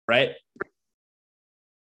right?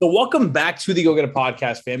 So welcome back to the Go Get a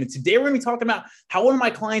Podcast, fam. And today we're going to be talking about how one of my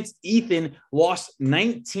clients, Ethan, lost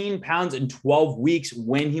 19 pounds in 12 weeks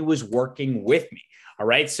when he was working with me. All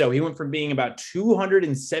right. So he went from being about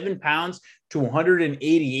 207 pounds to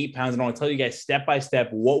 188 pounds. And I'll tell you guys step by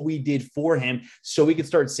step what we did for him so we could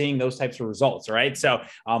start seeing those types of results. All right. So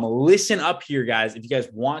listen up here, guys, if you guys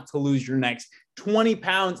want to lose your next 20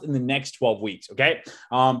 pounds in the next 12 weeks. Okay.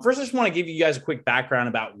 First, I just want to give you guys a quick background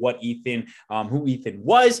about what Ethan, who Ethan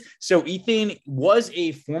was. So Ethan was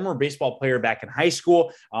a former baseball player back in high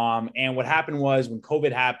school. And what happened was when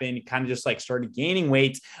COVID happened, he kind of just like started gaining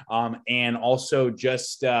weight and also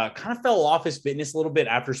just kind of fell off his fitness a little bit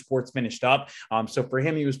after sports finished up. So for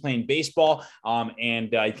him, he was playing baseball and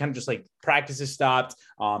he kind of just like practices stopped.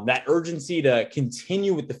 That urgency to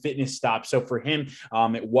continue with the fitness stopped. So for him,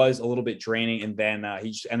 it was a little bit draining. And then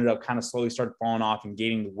he just ended up kind of slowly started falling off and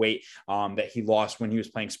gaining the weight that he lost when he was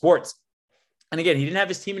playing sports. And again, he didn't have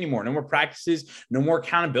his team anymore, no more practices, no more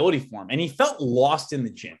accountability for him. And he felt lost in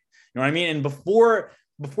the gym. You know what I mean? And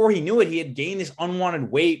before he knew it, he had gained this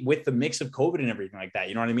unwanted weight with the mix of COVID and everything like that.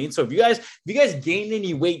 You know what I mean? So if you guys gained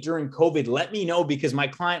any weight during COVID, let me know, because my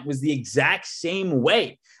client was the exact same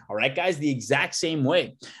way. All right, guys, the exact same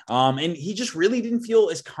way. And he just really didn't feel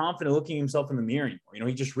as confident looking himself in the mirror anymore. You know,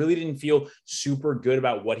 he just really didn't feel super good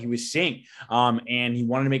about what he was seeing. And he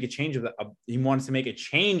wanted to make a change he wanted to make a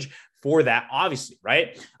change for that, obviously,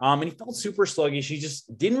 right? And he felt super sluggish. He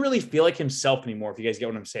just didn't really feel like himself anymore, if you guys get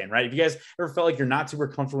what I'm saying, right? If you guys ever felt like you're not super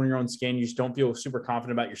comfortable in your own skin, you just don't feel super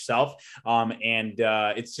confident about yourself. And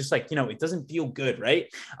it's just like, you know, it doesn't feel good,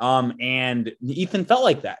 right? And Ethan felt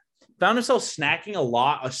like that. Found himself snacking a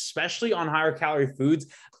lot, especially on higher calorie foods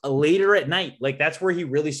later at night. Like that's where he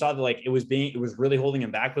really saw that like it was really holding him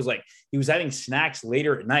back, was like he was having snacks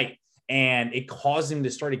later at night. And it caused him to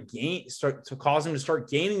start gaining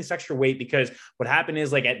this extra weight, because what happened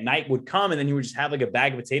is like at night would come and then he would just have like a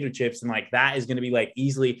bag of potato chips. And like that is going to be like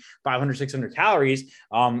easily 500, 600 calories.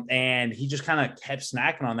 And he just kind of kept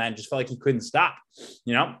snacking on that and just felt like he couldn't stop,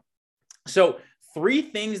 you know? So 3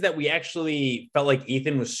 things that we actually felt like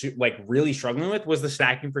Ethan was like really struggling with was the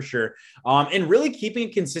snacking for sure. And really keeping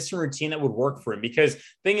a consistent routine that would work for him, because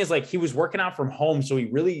thing is like he was working out from home. So he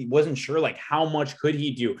really wasn't sure like how much could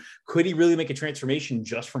he do? Could he really make a transformation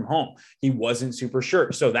just from home? He wasn't super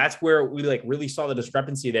sure. So that's where we like really saw the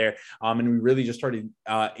discrepancy there. And we really just started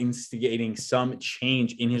instigating some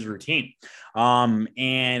change in his routine.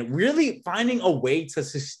 And really finding a way to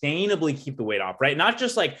sustainably keep the weight off, right? Not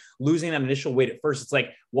just like losing that initial weight at first. It's like,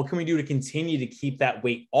 what can we do to continue to keep that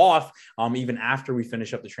weight off even after we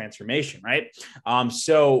finish up the transformation, right?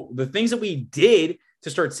 So the things that we did to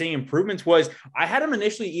start seeing improvements was I had him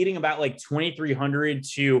initially eating about like 2,300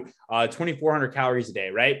 to 2,400 calories a day,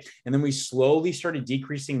 right? And then we slowly started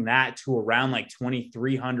decreasing that to around like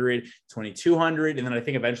 2,300, 2,200. And then I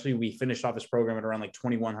think eventually we finished off this program at around like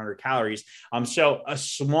 2,100 calories. So a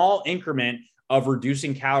small increment of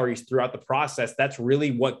reducing calories throughout the process. That's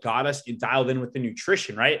really what got us dialed in with the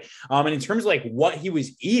nutrition, right? And in terms of like what he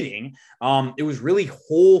was eating, it was really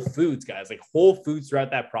whole foods, guys. Like whole foods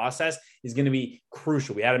throughout that process is going to be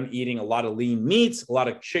crucial. We had him eating a lot of lean meats, a lot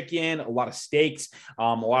of chicken, a lot of steaks, a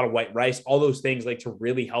lot of white rice, all those things like to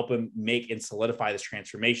really help him make and solidify this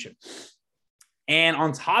transformation. And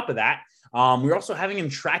on top of that, we're also having him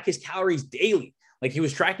track his calories daily. Like he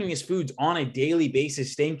was tracking his foods on a daily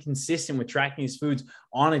basis, staying consistent with tracking his foods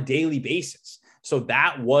on a daily basis. So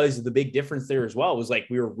that was the big difference there as well. It was like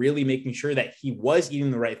we were really making sure that he was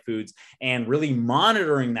eating the right foods and really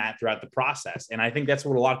monitoring that throughout the process. And I think that's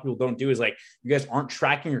what a lot of people don't do, is like you guys aren't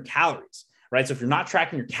tracking your calories. Right. So if you're not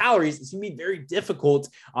tracking your calories, it's going to be very difficult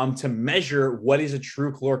to measure what is a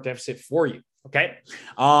true caloric deficit for you. Okay.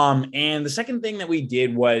 And the second thing that we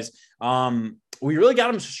did was we really got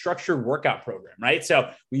him a structured workout program, right? So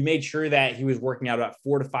we made sure that he was working out about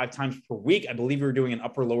 4 to 5 times per week. I believe we were doing an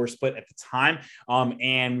upper lower split at the time.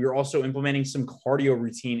 And we were also implementing some cardio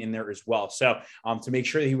routine in there as well. So to make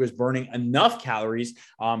sure that he was burning enough calories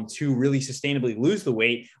to really sustainably lose the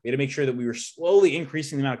weight, we had to make sure that we were slowly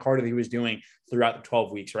increasing the amount of cardio that he was doing throughout the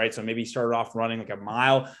 12 weeks, right? So maybe he started off running like a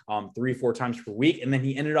mile 3-4 times per week. And then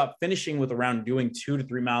he ended up finishing with around doing 2 to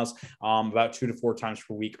 3 miles, about 2 to 4 times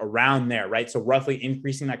per week, around there, right? So roughly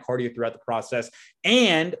increasing that cardio throughout the process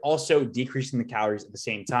and also decreasing the calories at the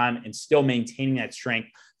same time and still maintaining that strength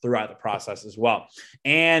throughout the process as well.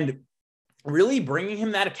 And really bringing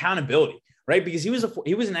him that accountability, right? Because he was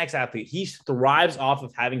an ex-athlete. He thrives off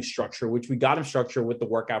of having structure, which we got him structure with the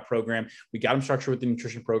workout program. We got him structure with the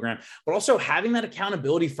nutrition program, but also having that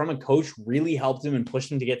accountability from a coach really helped him and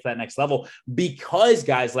pushed him to get to that next level. Because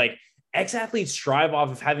guys, like ex-athletes strive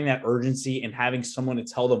off of having that urgency and having someone to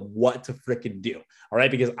tell them what to freaking do. All right.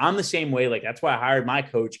 Because I'm the same way. Like, that's why I hired my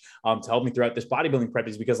coach to help me throughout this bodybuilding prep,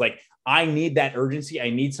 is because like I need that urgency. I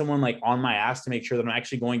need someone like on my ass to make sure that I'm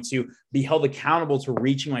actually going to be held accountable to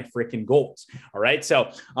reaching my freaking goals. All right. So,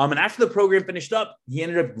 and after the program finished up, he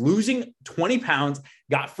ended up losing 20 pounds,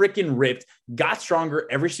 got freaking ripped, got stronger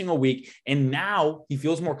every single week. And now he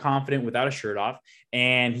feels more confident without a shirt off,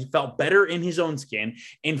 and he felt better in his own skin,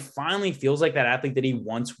 and finally feels like that athlete that he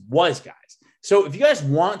once was, guys. So if you guys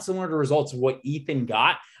want similar to results of what Ethan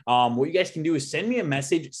got, what you guys can do is send me a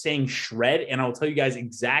message saying shred, and I'll tell you guys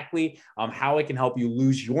exactly how I can help you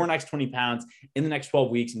lose your next 20 pounds in the next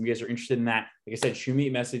 12 weeks. And if you guys are interested in that, like I said, shoot me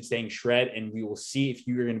a message saying shred, and we will see if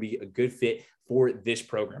you are going to be a good fit for this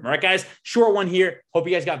program. All right, guys, short one here. Hope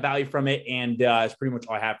you guys got value from it. And it's pretty much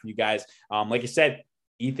all I have for you guys. Like I said,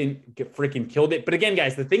 Ethan freaking killed it. But again,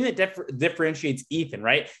 guys, the thing that differentiates Ethan,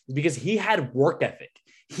 right, is because he had work ethic.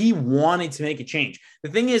 He wanted to make a change. The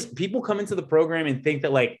thing is, people come into the program and think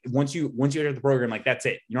that like, once you enter the program, like that's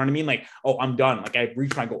it. You know what I mean? Like, oh, I'm done. Like, I've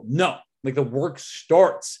reached my goal. No, like the work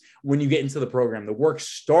starts when you get into the program. The work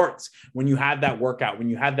starts when you have that workout, when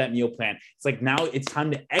you have that meal plan. It's like, now it's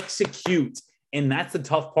time to execute. And that's the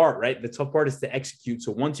tough part, right? The tough part is to execute.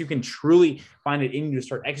 So once you can truly find it in you to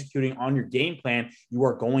start executing on your game plan, you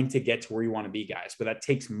are going to get to where you want to be, guys. But that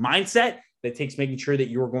takes mindset. That takes making sure that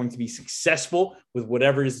you're going to be successful with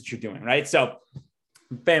whatever it is that you're doing, right? So,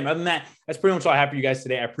 fam, other than that, that's pretty much all I have for you guys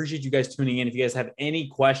today. I appreciate you guys tuning in. If you guys have any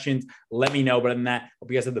questions, let me know. But other than that, hope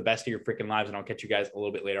you guys have the best of your freaking lives, and I'll catch you guys a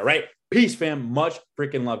little bit later. All right? Peace, fam. Much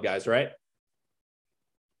freaking love, guys. All right?